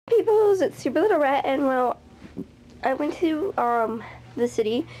Bubbles, it's SuperLittleBrat, and well, I went to the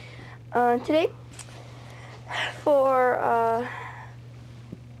city today for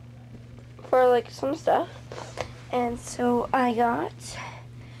like some stuff, and so I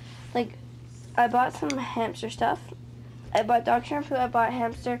bought some hamster stuff. I bought dog shampoo. I bought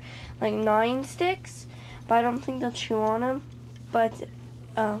hamster like 9 sticks, but I don't think they'll chew on them, but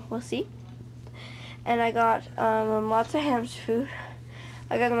we'll see. And I got lots of hamster food.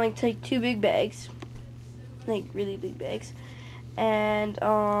 I got them like 2 big bags, like really big bags, and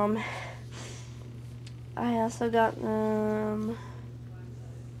I also got them.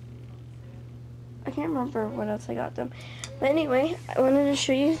 I can't remember what else I got them, but anyway, I wanted to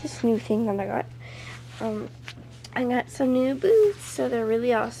show you this new thing that I got. I got some new boots, so they're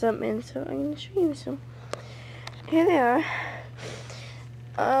really awesome, and so I'm gonna show you some. Here they are.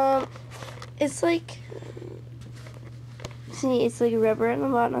 It's like, see, it's like rubber at the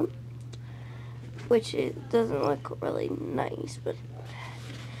bottom, which it doesn't look really nice, but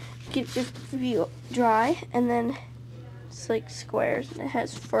it keeps your feet dry, and then it's like squares, and it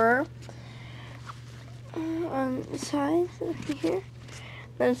has fur on the sides over here.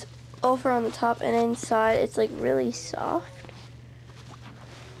 Then it's all fur on the top, and inside it's like really soft.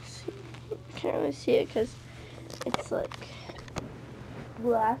 See, you can't really see it because it's like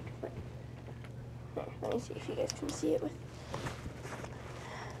black, but here, let me see if you guys can see it with.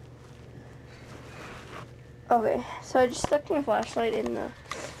 Okay, so I just stuck my flashlight in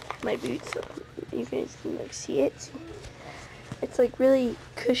my boots so you guys can like see it. See? It's like really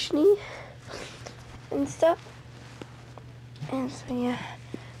cushiony and stuff. And so yeah,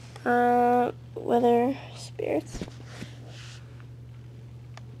 weather spirits.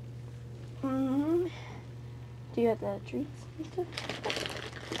 Do you have the treats and stuff?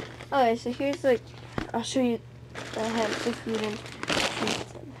 Okay, so here's like, I'll show you the hamster food and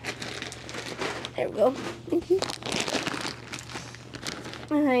treats. There we go. Thank you.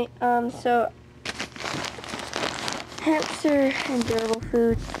 Alright, so hamster and durable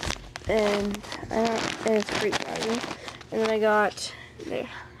food, and it's fruit value. And then I got their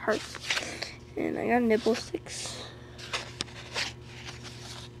hearts, and I got nibble sticks.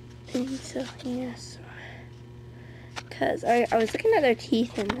 And so yes, because I was looking at their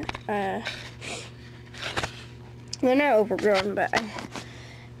teeth, and they're not overgrown, but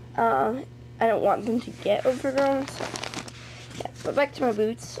I don't want them to get overgrown. So yeah, but back to my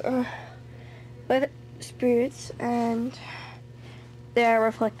boots. With spirits, and they are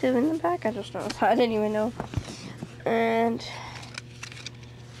reflective in the back. I just noticed. I didn't even know. And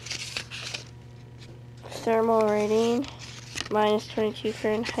thermal rating -22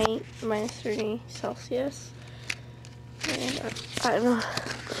 Fahrenheit, -30 Celsius. And I don't know.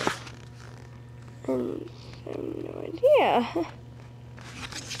 And I have no idea.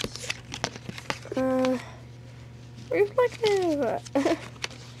 Reflective.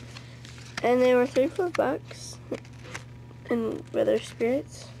 And they were $34 in weather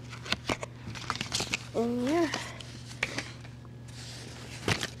spirits. And yeah.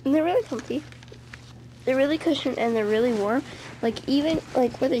 And they're really comfy. They're really cushioned, and they're really warm. Like, even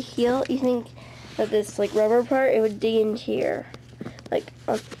like with a heel, you think that this like rubber part, it would dig into your, like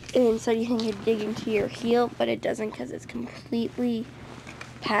inside you think it'd dig into your heel, but it doesn't, because it's completely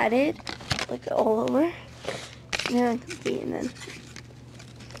padded, like all over. Yeah, and then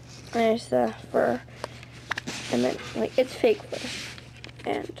there's the fur, and then like it's fake fur,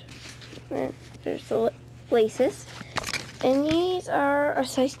 and then there's the laces, and these are a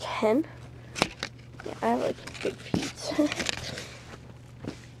size 10. Yeah, I have like big feet.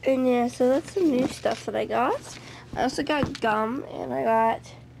 And yeah, so that's some new stuff that I got. I also got gum, and I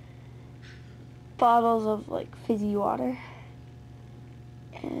got bottles of like fizzy water.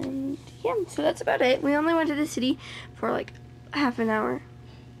 And yeah, so that's about it. We only went to the city for like half an hour,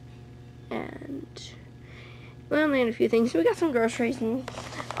 and we only had a few things. So we got some groceries, and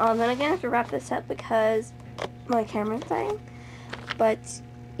then I'm gonna have to wrap this up because my camera's dying. But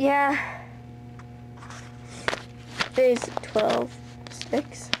yeah, there's 12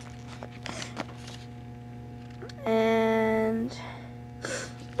 sticks, and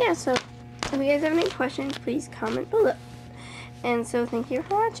yeah. So if you guys have any questions, please comment below. And so thank you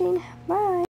for watching. Bye.